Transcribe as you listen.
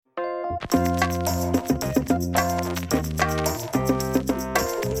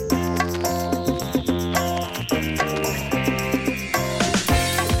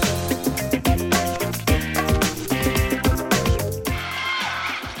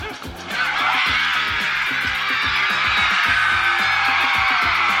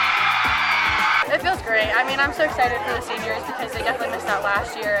I'm so excited for the seniors because they definitely missed out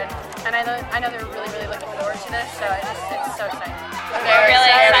last year, and I know they're really looking forward to this. So it's so exciting. They're really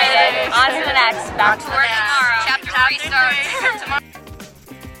excited. On to the next. Back to work tomorrow. Chapter 3 starts tomorrow.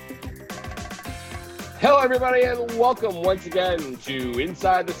 Hello, everybody, and welcome once again to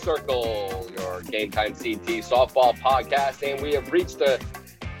Inside the Circle, your Game Time CT softball podcast. And we have reached the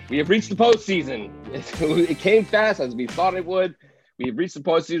postseason. It came fast as we thought it would. We have reached the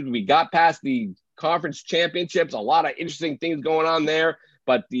postseason. We got past the conference championships, a lot of interesting things going on there,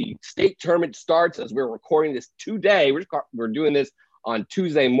 but the state tournament starts as we're recording this today. We're doing this on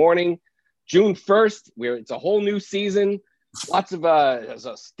Tuesday morning, June 1st. It's a whole new season. Lots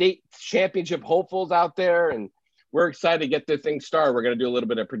of state championship hopefuls out there, and we're excited to get this thing started. We're going to do a little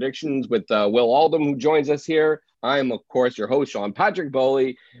bit of predictions with Will Oldham, who joins us here. I am, of course, your host, Sean Patrick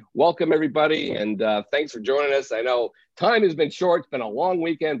Boley. Welcome, everybody, and thanks for joining us. I know time has been short. It's been a long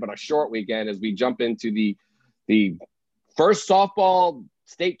weekend, but a short weekend as we jump into the first softball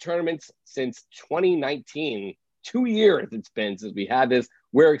state tournaments since 2019. 2 years it's been since we had this.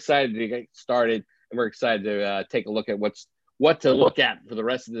 We're excited to get started, and we're excited to take a look at what to look at for the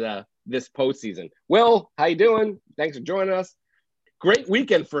rest of this postseason. Will, how you doing? Thanks for joining us. Great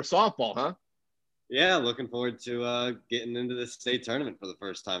weekend for softball, huh? Yeah, looking forward to getting into this state tournament for the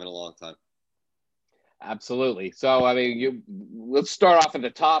first time in a long time. Absolutely. So, I mean, let's start off at the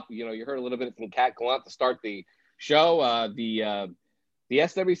top. You know, you heard a little bit from Kat Gallant to start the show. The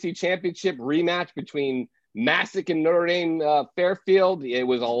SWC Championship rematch between Massac and Notre Dame Fairfield. It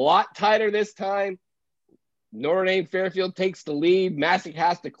was a lot tighter this time. Notre Dame Fairfield takes the lead. Massac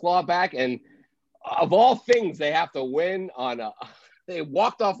has to claw back, and of all things, they have to win they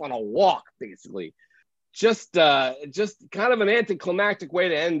walked off on a walk, basically. Just kind of an anticlimactic way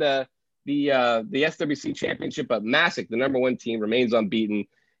to end the SWC Championship. But Massac, the number one team, remains unbeaten,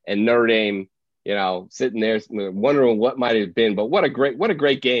 and Notre Dame, sitting there wondering what might have been. But what a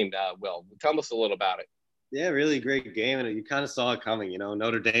great game, Will. Tell us a little about it. Yeah, really great game, and you kind of saw it coming.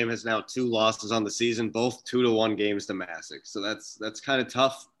 Notre Dame has now 2 losses on the season, both 2-1 games to Massac. So that's kind of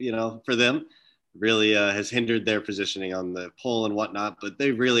tough, for them. Really has hindered their positioning on the poll and whatnot, but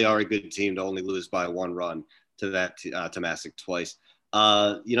they really are a good team to only lose by 1 run to Massac twice.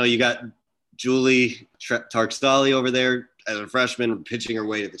 You got Julie Tarkstali over there as a freshman pitching her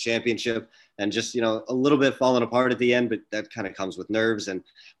way to the championship and just, a little bit falling apart at the end, but that kind of comes with nerves, and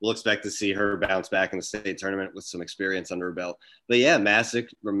we'll expect to see her bounce back in the state tournament with some experience under her belt. But yeah, Massac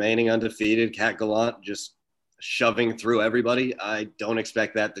remaining undefeated, Kat Gallant just shoving through everybody. I don't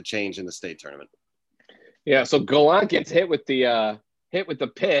expect that to change in the state tournament. Yeah, so Gallant gets hit with the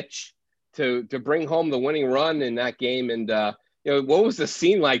pitch to bring home the winning run in that game, and what was the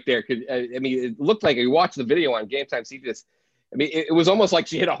scene like there? It looked like, you watched the video on Game Time. See this? It was almost like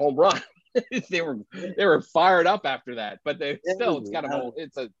she hit a home run. they were fired up after that, but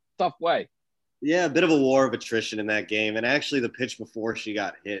it's a tough way. Yeah, a bit of a war of attrition in that game. And actually, the pitch before she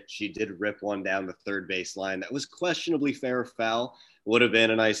got hit, she did rip one down the third base line. That was questionably fair or foul. Would have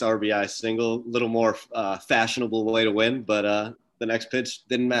been a nice RBI single, little more fashionable way to win, but the next pitch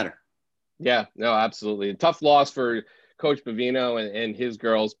didn't matter. Yeah, no, absolutely. A tough loss for Coach Bavino and his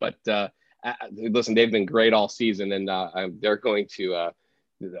girls, but listen, they've been great all season, and they're going to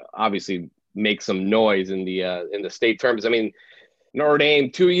obviously make some noise in the state terms. Notre Dame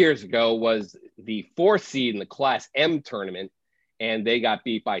 2 years ago was the 4th seed in the Class M tournament, and they got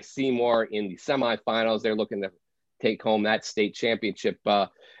beat by Seymour in the semifinals. They're looking to take home that state championship.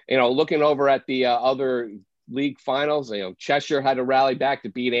 Looking over at the other league finals, Cheshire had to rally back to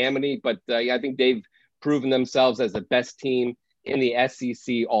beat Amity, but I think they've proven themselves as the best team in the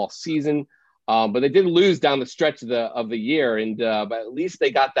SEC all season. But they did lose down the stretch of the year, and but at least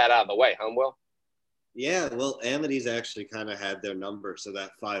they got that out of the way, huh, Will? Yeah, well, Amity's actually kind of had their number, so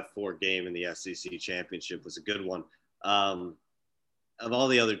that 5-4 game in the SEC championship was a good one. Of all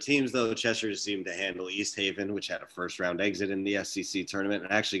the other teams, though, Cheshire seemed to handle East Haven, which had a first-round exit in the SEC tournament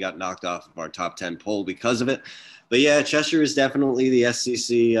and actually got knocked off of our top 10 poll because of it. But, yeah, Cheshire is definitely the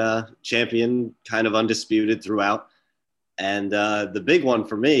SEC champion, kind of undisputed throughout. And the big one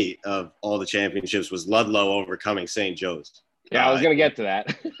for me of all the championships was Ludlow overcoming St. Joe's. Yeah, I was going to get to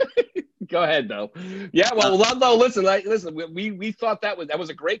that. Go ahead, though. Yeah, well, Ludlow, listen, we thought that was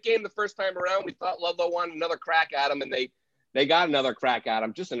a great game the first time around. We thought Ludlow wanted another crack at them, and they they got another crack at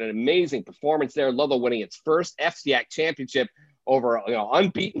them. Just an amazing performance there. Ludlow winning its first FCIAC championship over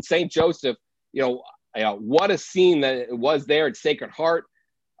unbeaten St. Joseph. What a scene that it was there at Sacred Heart.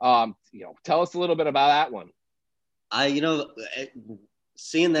 Tell us a little bit about that one.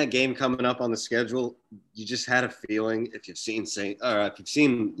 Seeing that game coming up on the schedule, you just had a feeling, if you've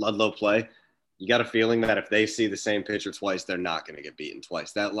seen Ludlow play, you got a feeling that if they see the same pitcher twice, they're not going to get beaten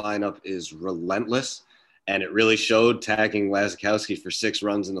twice. That lineup is relentless, and it really showed, tagging Wazakowski for 6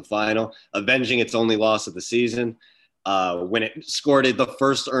 runs in the final, avenging its only loss of the season. When it scored the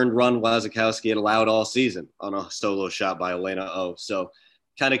first earned run Wazakowski had allowed all season on a solo shot by Elena O. So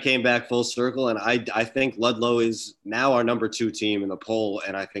kind of came back full circle, and I think Ludlow is now our number 2 team in the poll,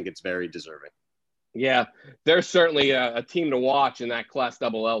 and I think it's very deserving. Yeah, they're certainly a team to watch in that Class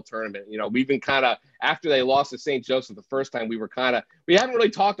LL tournament. We've been kind of, after they lost to St. Joseph the first time, we haven't really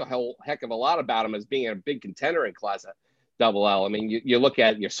talked a whole heck of a lot about them as being a big contender in Class LL. I mean, you look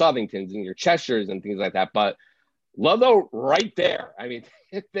at your Southingtons and your Cheshires and things like that, but Ludlow right there. I mean,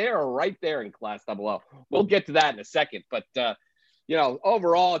 they're right there in Class LL. We'll get to that in a second, but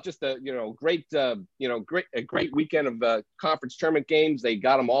overall, just a great weekend of conference tournament games. They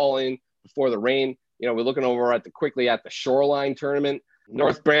got them all in before the rain. We're looking over quickly at the Shoreline tournament.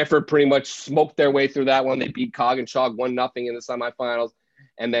 North Branford pretty much smoked their way through that one. They beat Coggins-Shog 1-0 in the semifinals,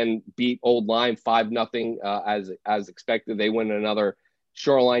 and then beat Old Lyme 5-0 as expected. They win another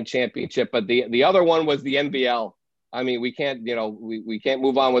Shoreline championship. But the other one was the NVL. I mean, we can't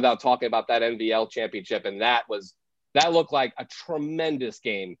move on without talking about that NVL championship, and that looked like a tremendous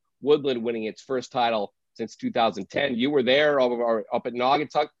game. Woodland winning its first title since 2010. You were there up at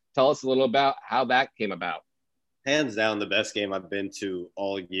Naugatuck. Tell us a little about how that came about. Hands down, the best game I've been to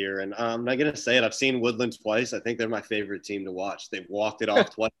all year. And I'm not going to say it. I've seen Woodland twice. I think they're my favorite team to watch. They've walked it off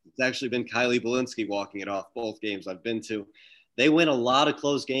twice. It's actually been Kylie Belinsky walking it off both games I've been to. They win a lot of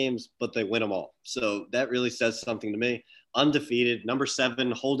close games, but they win them all. So that really says something to me. Undefeated, number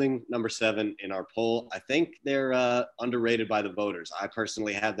 7, holding number 7 in our poll. I think they're underrated by the voters. I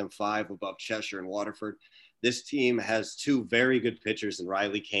personally had them 5 above Cheshire and Waterford. This team has 2 very good pitchers in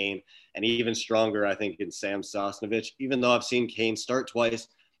Riley Kane, and even stronger, I think, in Sam Sosnovich. Even though I've seen Kane start twice,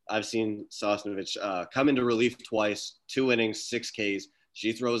 I've seen Sosnovich come into relief twice, 2 innings, 6 Ks.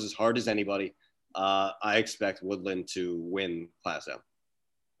 She throws as hard as anybody. I expect Woodland to win Class M.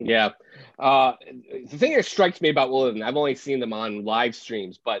 Yeah. The thing that strikes me about Woodland, I've only seen them on live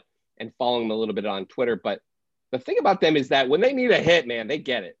streams and following them a little bit on Twitter, but the thing about them is that when they need a hit, man, they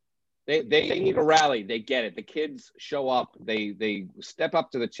get it. They need a rally. They get it. The kids show up. They step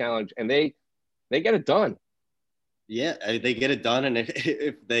up to the challenge, and they get it done. Yeah, they get it done, and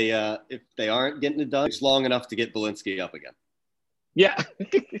if they aren't getting it done, it's long enough to get Belinsky up again. Yeah,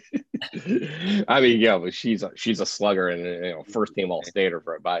 I mean, but she's a slugger and first team All-Stater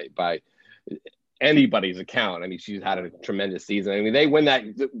by anybody's account. I mean, she's had a tremendous season. I mean, they win that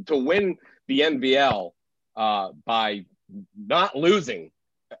to win the NVL by not losing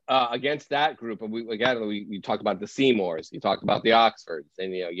against that group. And we talked about the Seymours, you talked about the Oxfords,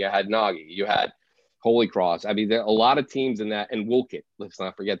 and you had Nagy, you had Holy Cross. I mean, there are a lot of teams in that, and Woolkit. Let's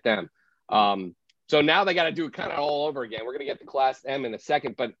not forget them. So now they got to do it kind of all over again. We're going to get to Class M in a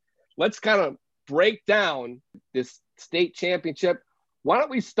second, but let's kind of break down this state championship. Why don't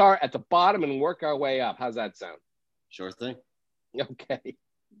we start at the bottom and work our way up? How's that sound? Sure thing. Okay.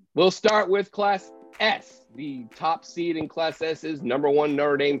 We'll start with Class S. The top seed in Class S is number 1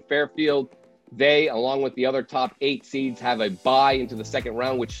 Notre Dame Fairfield. They, along with the other top 8 seeds, have a bye into the second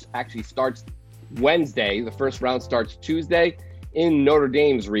round, which actually starts Wednesday. The first round starts Tuesday. In Notre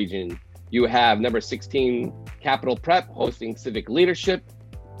Dame's region, you have number 16 Capital Prep hosting Civic Leadership.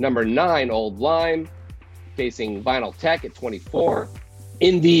 Number 9 Old Lyme facing Vinyl Tech at 24.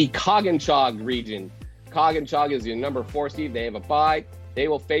 In the Coggins-Shog region, Coggins-Shog is your number 4 seed. They have a bye. They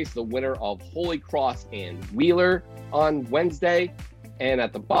will face the winner of Holy Cross and Wheeler on Wednesday. And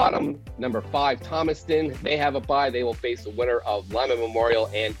at the bottom, number 5 Thomaston, they have a bye. They will face the winner of Lyman Memorial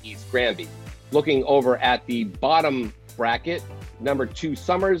and East Granby. Looking over at the bottom bracket, number 2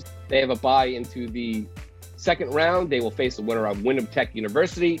 Summers, they have a bye into the second round. They will face the winner of Wyndham Tech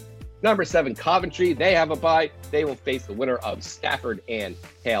University. Number 7 Coventry, they have a bye. They will face the winner of Stafford and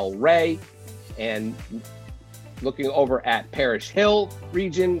Hale Ray. And looking over at Parish Hill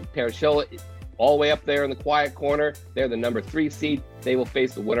region, Parish Hill all the way up there in the quiet corner. They're the number 3 seed. They will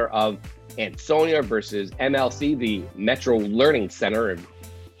face the winner of Ansonia versus MLC, the Metro Learning Center in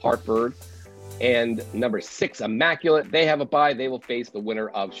Hartford. And number 6, Immaculate, they have a bye. They will face the winner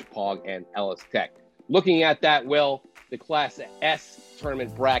of Chippewa and Ellis Tech. Looking at that, Will, the Class S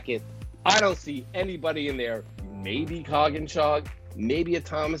tournament bracket, I don't see anybody in there maybe Coggin-Chog, maybe a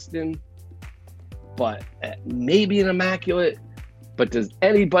Thomaston, but maybe an Immaculate. But does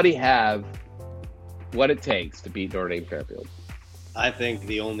anybody have what it takes to beat Notre Dame Fairfield? I think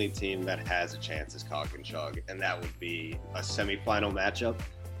the only team that has a chance is Coggin-Chog, and that would be a semifinal matchup.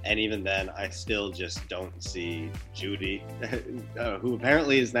 And even then, I still just don't see Judy, who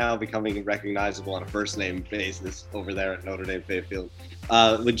apparently is now becoming recognizable on a first-name basis over there at Notre Dame Fairfield.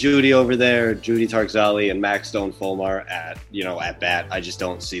 With Judy over there, Judy Tarzali and Max Stone-Fulmar at bat, I just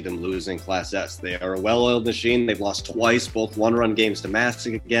don't see them losing Class S. They are a well-oiled machine. They've lost twice, both one-run games to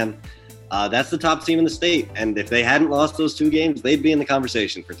Massac again. That's the top team in the state. And if they hadn't lost those 2 games, they'd be in the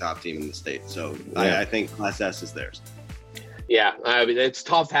conversation for top team in the state. So yeah. I think Class S is theirs. Yeah, I mean, it's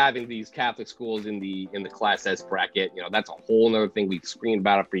tough having these Catholic schools in the Class S bracket. That's a whole nother thing. We've screamed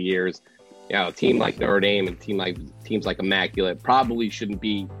about it for years. A team like Notre Dame and teams like Immaculate probably shouldn't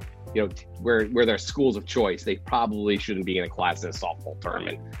be, where they're schools of choice. They probably shouldn't be in a Class S softball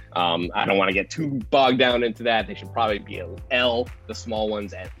tournament. I don't want to get too bogged down into that. They should probably be an L, the small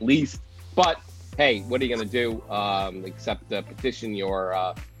ones at least. But hey, what are you going to do except petition your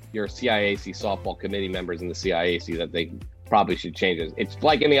CIAC softball committee members in the CIAC that they probably should change it. It's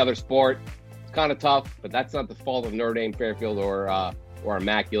like any other sport. It's kind of tough, but that's not the fault of Notre Dame Fairfield or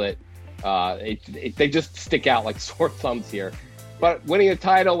Immaculate. They just stick out like sore thumbs here. But winning a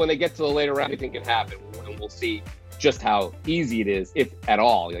title when they get to the later round, I think can happen, and we'll see just how easy it is, if at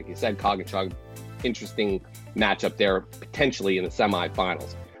all. Like you said, Coggin-Chog, interesting matchup there potentially in the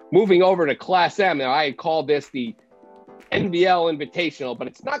semifinals. Moving over to Class M, now I called this the NVL Invitational, but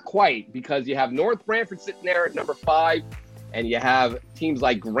it's not quite, because you have North Branford sitting there at number 5. And you have teams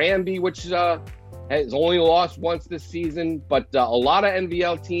like Granby, which has only lost once this season, but a lot of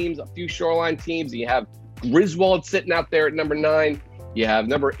NVL teams, a few Shoreline teams. You have Griswold sitting out there at number 9. You have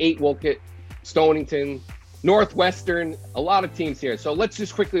number 8, Wolcott, Stonington, Northwestern, a lot of teams here. So let's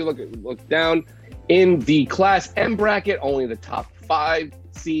just quickly look down. In the Class M bracket, only the top 5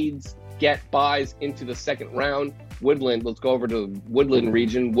 seeds get buys into the second round. Woodland, let's go over to the Woodland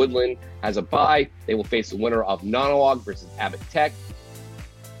region. Woodland has a bye. They will face the winner of Nonawag versus Abbott Tech.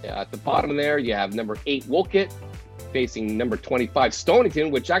 At the bottom there, you have number 8 Wolcott facing number 25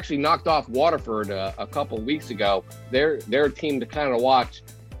 Stonington, which actually knocked off Waterford a couple of weeks ago. They're a team to kind of watch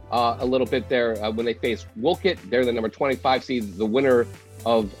a little bit there when they face Wolcott. They're the number 25 seed. The winner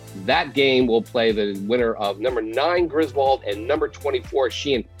of that game will play the winner of number 9 Griswold and number 24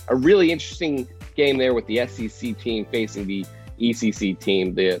 Sheehan. A really interesting game there with the SEC team facing the ECC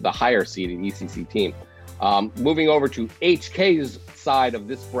team, the higher seeded ECC team. Moving over to HK's side of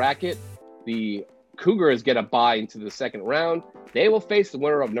this bracket, the Cougars get a bye into the second round. They will face the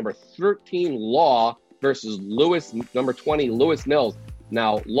winner of number 13 Law versus number 20 Lewis Mills.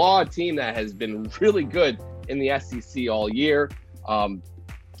 Now, Law, a team that has been really good in the SEC all year.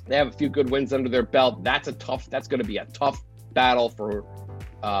 They have a few good wins under their belt. That's going to be a tough battle for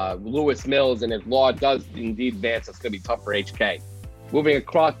Lewis Mills, and if Law does indeed advance, it's going to be tough for HK. Moving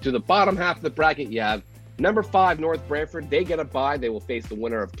across to the bottom half of the bracket, you have number 5 North Branford. They get a bye. They will face the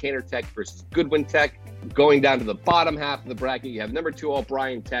winner of Cantor Tech versus Goodwin Tech. Going down to the bottom half of the bracket, you have number 2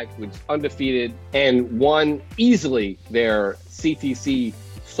 O'Brien Tech, which is undefeated and won easily their CTC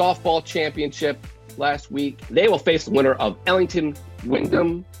softball championship last week. They will face the winner of Ellington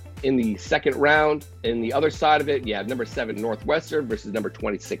Wyndham in the second round. In the other side of it, you have number 7 Northwestern versus number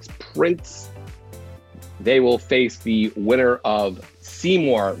 26 Prince. They will face the winner of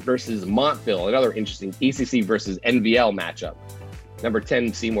Seymour versus Montville, another interesting ECC versus NVL matchup. Number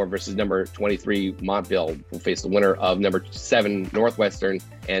 10 Seymour versus number 23 Montville will face the winner of number 7 Northwestern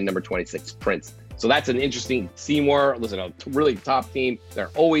and number 26 Prince. So that's an interesting Seymour. Listen, a really top team. They're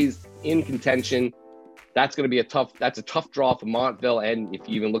always in contention. That's going to be a tough draw for Montville, and if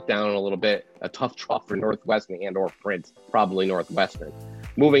you even look down a little bit, a tough draw for Northwestern and or Prince, probably Northwestern.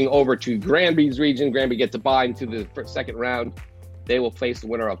 Moving over to Granby's region, Granby gets a bye into the second round. They will face the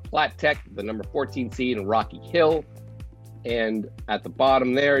winner of Platte Tech, the number 14 seed, and Rocky Hill. And at the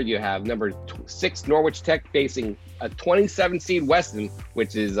bottom there, you have number 6 Norwich Tech facing a 27 seed Weston,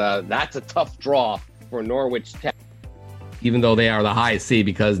 which is that's a tough draw for Norwich Tech, even though they are the highest seed,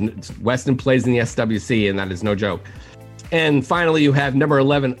 because Weston plays in the SWC, and that is no joke. And finally, you have number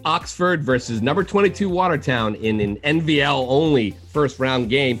 11 Oxford versus number 22 Watertown in an NVL only first round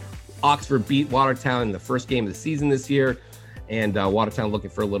game. Oxford beat Watertown in the first game of the season this year, and Watertown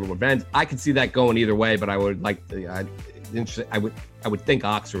looking for a little revenge. I could see that going either way, but I would think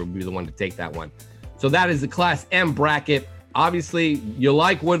Oxford would be the one to take that one. So that is the Class M bracket. Obviously, you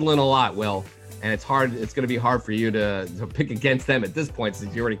like Woodland a lot, Will, and it's hard. It's going to be hard for you to pick against them at this point,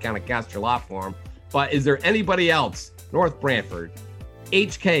 since you already kind of cast your lot for them. But is there anybody else, North Branford,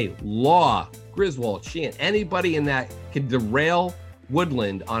 HK, Law, Griswold, Sheehan, anybody in that could derail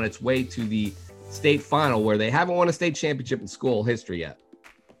Woodland on its way to the state final where they haven't won a state championship in school history yet?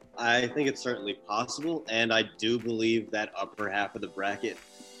 I think it's certainly possible, and I do believe that upper half of the bracket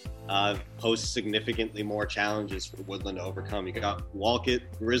poses significantly more challenges for Woodland to overcome. You got Wolcott,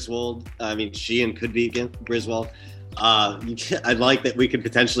 Griswold. I mean, Sheehan could be against Griswold. I'd like that we could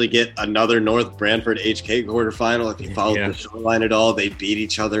potentially get another North Branford HK quarterfinal. If you follow the Shoreline at all, they beat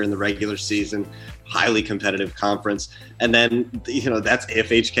each other in the regular season. Highly competitive conference. And then, that's if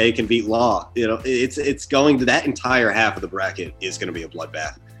HK can beat Law. It's going to, that entire half of the bracket is going to be a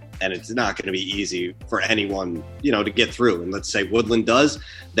bloodbath. And it's not going to be easy for anyone, to get through. And let's say Woodland does,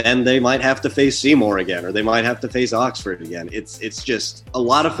 then they might have to face Seymour again, or they might have to face Oxford again. It's just a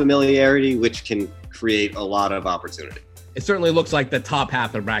lot of familiarity, which can create a lot of opportunity. It certainly looks like the top half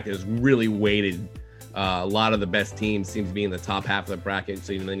of the bracket is really weighted. A lot of the best teams seem to be in the top half of the bracket.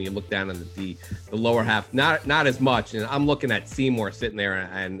 So then you look down at the lower half, not as much. And I'm looking at Seymour sitting there.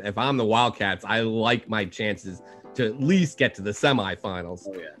 And if I'm the Wildcats, I like my chances to at least get to the semifinals.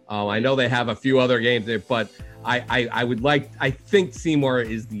 Oh, yeah. I know they have a few other games there, but I think Seymour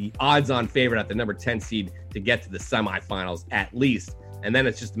is the odds-on favorite at the number 10 seed to get to the semifinals at least. And then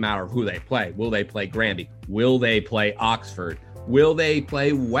it's just a matter of who they play. Will they play Granby? Will they play Oxford? Will they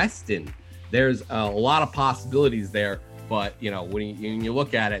play Weston? There's a lot of possibilities there, but when you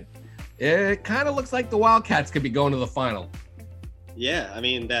look at it, it kind of looks like the Wildcats could be going to the final. Yeah, I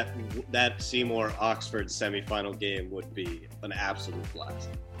mean, that Seymour-Oxford semifinal game would be an absolute blast.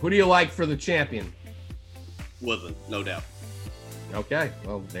 Who do you like for the champion? Woodland, no doubt. Okay,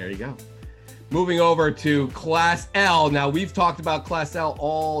 well, there you go. Moving over to Class L. Now, we've talked about Class L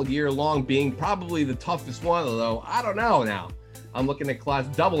all year long being probably the toughest one, although I don't know now. I'm looking at Class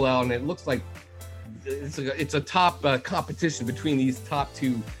Double L, and it looks like it's a top competition between these top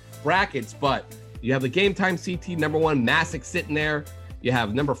two brackets, but you have the Game Time CT number 1 Massac sitting there. You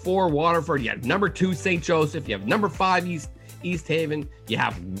have number 4 Waterford. You have number 2 St. Joseph. You have number 5 East Haven. You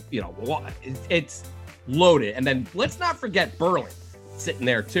have it's loaded. And then let's not forget Berlin sitting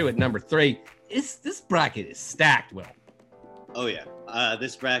there too at number 3. This bracket is stacked, Will. Oh yeah,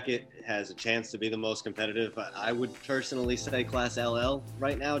 this bracket has a chance to be the most competitive. I would personally say Class LL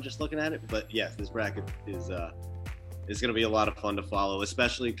right now, just looking at it. But yes, this bracket is going to be a lot of fun to follow,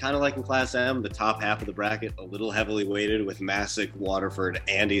 especially kind of like in Class M, the top half of the bracket, a little heavily weighted with Massac, Waterford,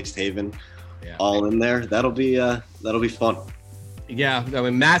 and East Haven all in there. That'll be fun. Yeah, I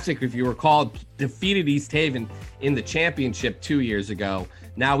mean, Massac, if you recall, defeated East Haven in the championship 2 years ago.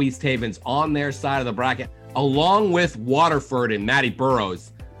 Now East Haven's on their side of the bracket, along with Waterford and Matty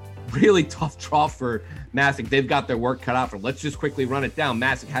Burrows. Really tough draw for Massac. They've got their work cut out for them. Let's just quickly run it down.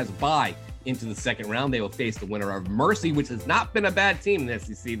 Massac has a bye into the second round. They will face the winner of Mercy, which has not been a bad team in the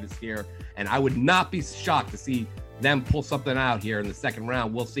SEC this year. And I would not be shocked to see them pull something out here in the second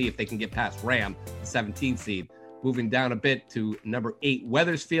round. We'll see if they can get past Ram, the 17th seed. Moving down a bit to number 8,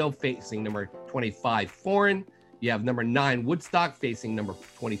 Weathersfield facing number 25, Foreign. You have number 9, Woodstock facing number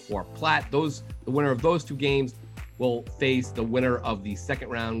 24, Platt. The winner of those two games will face the winner of the second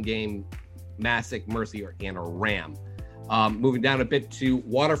round game, Massac, Mercy, and a Ram. Moving down a bit to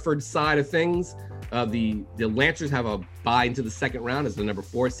Waterford's side of things, the Lancers have a bye into the second round as the number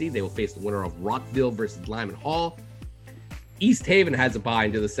 4 seed. They will face the winner of Rockville versus Lyman Hall. East Haven has a bye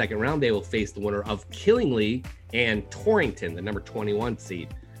into the second round. They will face the winner of Killingly and Torrington, the number 21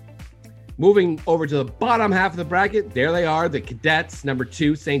 seed. Moving over to the bottom half of the bracket, there they are, the Cadets, number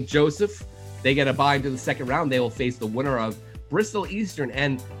 2, St. Joseph. They get a bye into the second round. They will face the winner of Bristol Eastern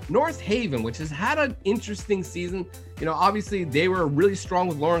and North Haven, which has had an interesting season. Obviously they were really strong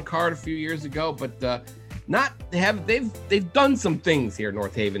with Lauren Card a few years ago, but they've done some things here,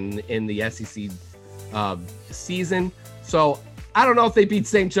 North Haven, in the SEC season. So I don't know if they beat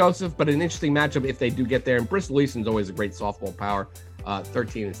St. Joseph, but an interesting matchup if they do get there. And Bristol Eastern's always a great softball power,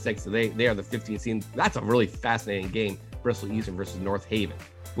 13-6. So they are the 15th seed. That's a really fascinating game, Bristol Eastern versus North Haven.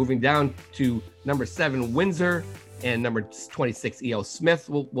 Moving down to number 7, Windsor, and number 26, E.O. Smith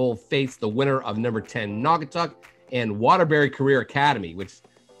will face the winner of number 10, Naugatuck, and Waterbury Career Academy, which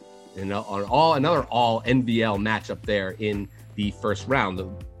another all NVL matchup there in the first round.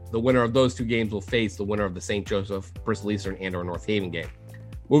 The winner of those two games will face the winner of the St. Joseph, Bristol Eastern, and or North Haven game.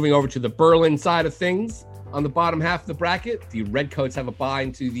 Moving over to the Berlin side of things, on the bottom half of the bracket, the Redcoats have a bye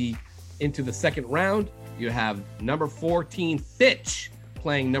into the second round. You have number 14, Fitch,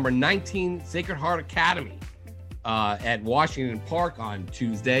 playing number 19, Sacred Heart Academy at Washington Park on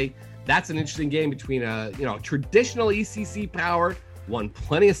Tuesday. That's an interesting game between a traditional ECC power, won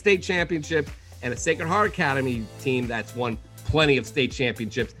plenty of state championships, and a Sacred Heart Academy team that's won plenty of state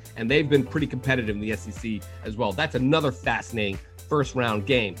championships, and they've been pretty competitive in the SEC as well. That's another fascinating first round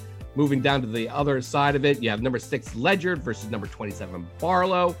game. Moving down to the other side of it, you have number 6 Ledyard versus number 27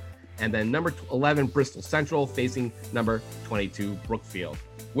 Barlow, and then number 11 Bristol Central facing number 22 Brookfield.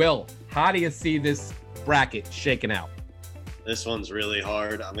 Will, how do you see this bracket shaking out? This one's really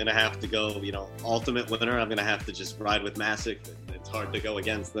hard. I'm going to have to go, ultimate winner. I'm going to have to just ride with Massac. It's hard to go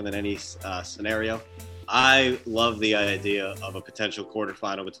against them in any scenario. I love the idea of a potential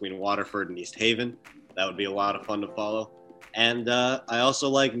quarterfinal between Waterford and East Haven. That would be a lot of fun to follow. And I also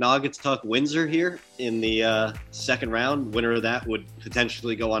like Naugatuck Windsor here in the second round. Winner of that would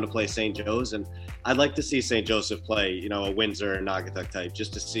potentially go on to play St. Joe's. And I'd like to see St. Joseph play, a Windsor and Naugatuck type,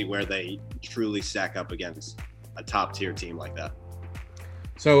 just to see where they truly stack up against a top tier team like that.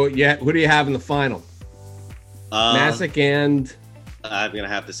 So, yeah, who do you have in the final? Massac and... I'm going to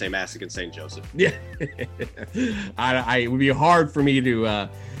have to say Massac and St. Joseph. Yeah. It would be hard for me to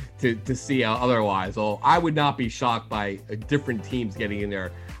see otherwise. I would not be shocked by different teams getting in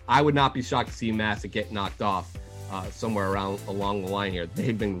there. I would not be shocked to see Massac get knocked off somewhere along the line here.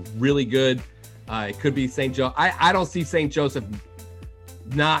 They've been really good. It could be St. Joe. I don't see St. Joseph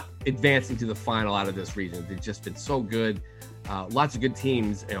not advancing to the final out of this region. They've just been so good. Lots of good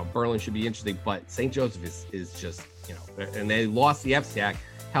teams. Berlin should be interesting, but St. Joseph is just, and they lost the FCAC.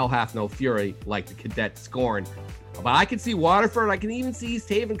 Hell hath no fury like the cadet scorn. But I can see Waterford. I can even see East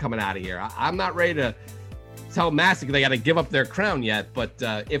Haven coming out of here. I'm not ready to tell Massac they got to give up their crown yet. But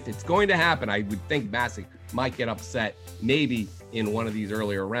if it's going to happen, I would think Massac might get upset maybe in one of these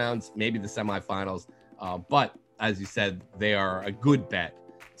earlier rounds, maybe the semifinals. But as you said, they are a good bet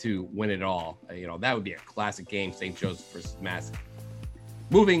to win it all. That would be a classic game, St. Joseph versus Massac.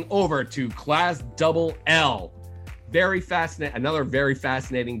 Moving over to Class Double L. Another very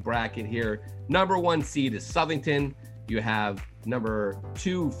fascinating bracket here. Number 1 seed is Southington. You have number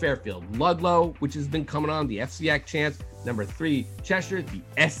 2 Fairfield Ludlow, which has been coming on, the FCAC champs. Number 3 Cheshire, the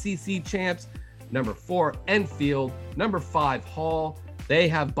SCC champs. Number 4 Enfield. Number 5 Hall. They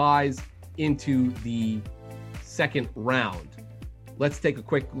have buys into the second round. Let's take a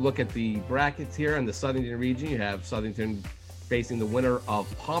quick look at the brackets here in the Southington region. You have Southington facing the winner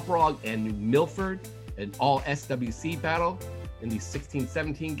of Pomperog and New Milford, an all SWC battle in the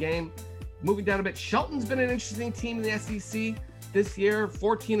 16-17 game. Moving down a bit, Shelton's been an interesting team in the SEC this year.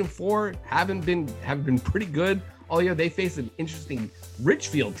 14-4, haven't been pretty good all year. They face an interesting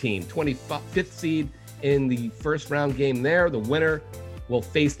Richfield team, 25th seed in the first round game there. The winner will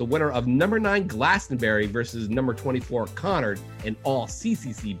face the winner of number 9 Glastonbury versus number 24 Connard, an all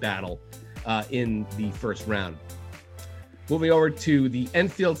CCC battle in the first round. Moving over to the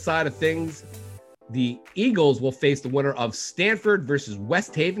Enfield side of things, the Eagles will face the winner of Stanford versus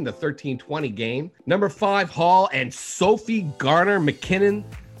West Haven, the 13-20 game. Number 5 Hall and Sophie Garner McKinnon,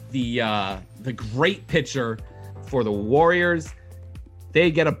 the great pitcher for the Warriors.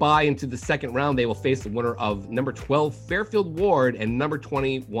 They get a bye into the second round. They will face the winner of number 12 Fairfield Ward and number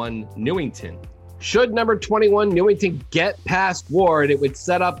 21 Newington. Should number 21 Newington get past Ward, it would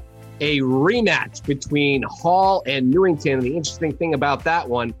set up a rematch between Hall and Newington. And the interesting thing about that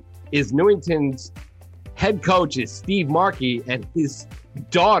one is Newington's head coach is Steve Markey, and his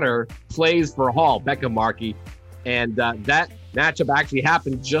daughter plays for Hall, Becca Markey. And that matchup actually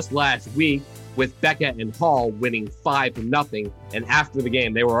happened just last week with Becca and Hall winning 5-0. And after the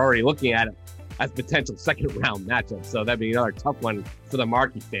game, they were already looking at it as potential second round matchup. So that'd be another tough one for the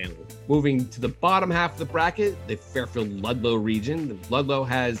Markey family. Moving to the bottom half of the bracket, the Fairfield Ludlow region. Ludlow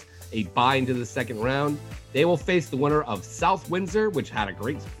has a bye into the second round. They will face the winner of South Windsor, which had a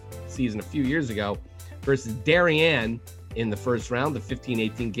great season a few years ago, versus Darien in the first round, the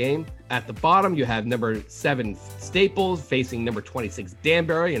 15-18 game. At the bottom, you have number 7 Staples facing number 26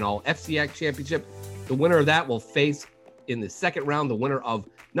 Danbury in all FCAC championship. The winner of that will face in the second round the winner of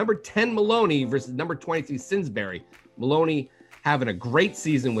number 10 Maloney versus number 23 Simsbury. Maloney having a great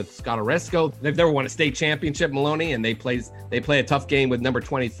season with Scotaresco. They've never won a state championship, Maloney, and they play a tough game with number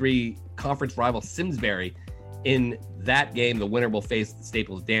 23 conference rival Simsbury. In that game, the winner will face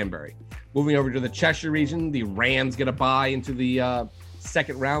Staples Danbury. Moving over to the Cheshire region, the Rams get a bye into the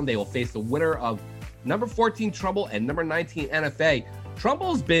second round. They will face the winner of number 14 Trumbull and number 19 NFA.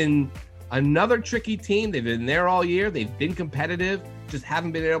 Trumbull's been another tricky team. They've been there all year. They've been competitive, just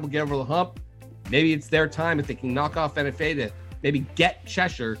haven't been able to get over the hump. Maybe it's their time if they can knock off NFA to maybe get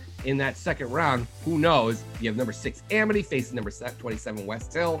Cheshire in that second round. Who knows? You have number 6 Amity facing number 27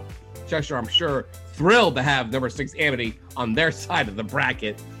 West Hill. Cheshire, I'm sure, thrilled to have number 6 Amity on their side of the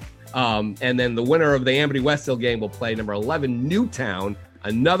bracket. And then the winner of the Amity West Hill game will play number 11 Newtown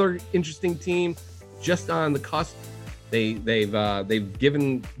Another interesting team, just on the cusp. They've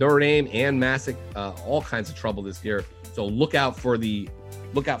given Notre Dame and Massac all kinds of trouble this year. So look out for the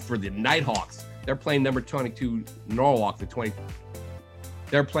Nighthawks. They're playing number 22 Norwalk.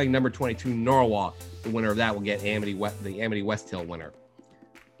 They're playing number 22 Norwalk. The winner of that will get the Amity West Hill winner.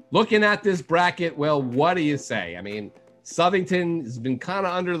 Looking at this bracket, well, what do you say? I mean, Southington has been kind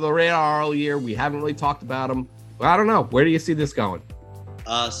of under the radar all year. We haven't really talked about them. Well, I don't know. Where do you see this going?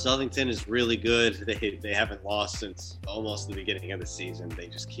 Southington is really good. They haven't lost since almost the beginning of the season. They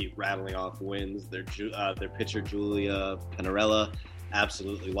just keep rattling off wins. Their pitcher, Julia Panarella,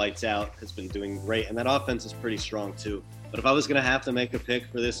 absolutely lights out, has been doing great. And that offense is pretty strong too. But if I was going to have to make a pick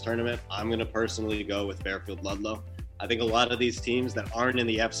for this tournament, I'm going to personally go with Fairfield Ludlow. I think a lot of these teams that aren't in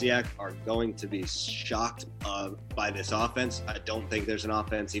the FCIAC are going to be shocked by this offense. I don't think there's an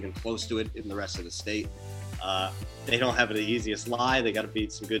offense even close to it in the rest of the state. They don't have the easiest lie. They got to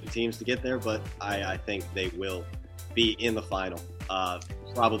beat some good teams to get there, but I think they will be in the final,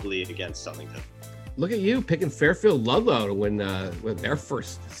 probably against Southington. Look at you picking Fairfield Ludlow to win their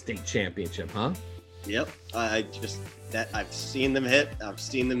first state championship, huh? Yep. I've seen them hit. I've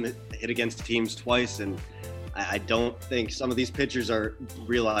seen them hit against teams twice, and I don't think some of these pitchers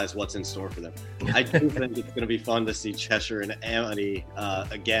realize what's in store for them. I do think it's going to be fun to see Cheshire and Amity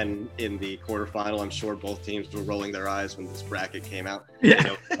again in the quarterfinal. I'm sure both teams were rolling their eyes when this bracket came out. Yeah. They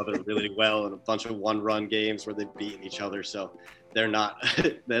know each other really well, and a bunch of one-run games where they've beaten each other. So they're not.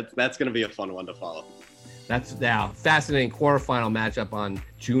 That's going to be a fun one to follow. That's now fascinating quarterfinal matchup on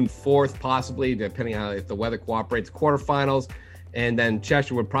June 4th, possibly, depending on if the weather cooperates. Quarterfinals. And then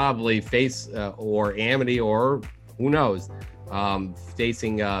Cheshire would probably face or Amity, or who knows,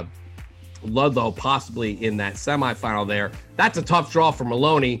 facing Ludlow possibly in that semifinal there. That's a tough draw for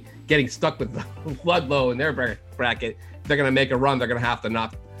Maloney, getting stuck with Ludlow in their bracket. If they're going to make a run, they're going to have to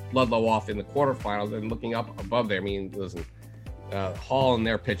knock Ludlow off in the quarterfinals. And looking up above there, I mean, listen, Hall and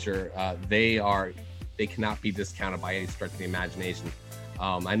their pitcher, they cannot be discounted by any stretch of the imagination.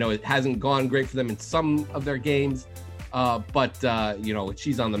 I know it hasn't gone great for them in some of their games, but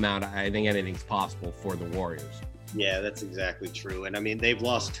she's on the mound. I think anything's possible for the Warriors. Yeah, that's exactly true. And I mean, they've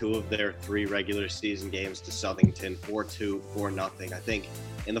lost 2 of their 3 regular season games to Southington, 4-2, 4-0. I think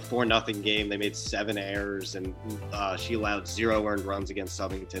in the 4-0 game, they made 7 errors, and she allowed 0 earned runs against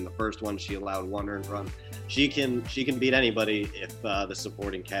Southington. The first one, she allowed 1 earned run. She can beat anybody if the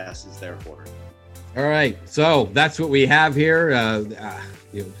supporting cast is there for her. All right, so that's what we have here.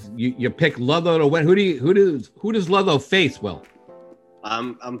 You pick Ludlow to win. Who does Ludlow face, Will?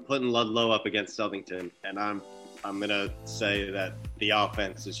 I'm putting Ludlow up against Southington, and I'm gonna say that the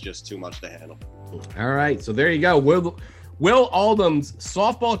offense is just too much to handle. All right, so there you go. Will Oldham's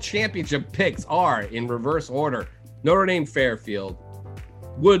softball championship picks are in reverse order: Notre Dame, Fairfield,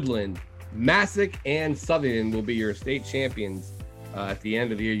 Woodland, Massac, and Southington will be your state champions at the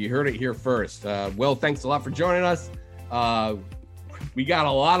end of the year. You heard it here first. Will, thanks a lot for joining us. We got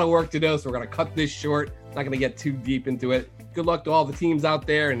a lot of work to do, so we're going to cut this short. Not going to get too deep into it. Good luck to all the teams out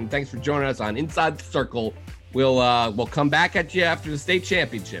there, and thanks for joining us on Inside the Circle. We'll come back at you after the state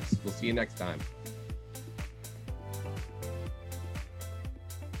championships. We'll see you next time.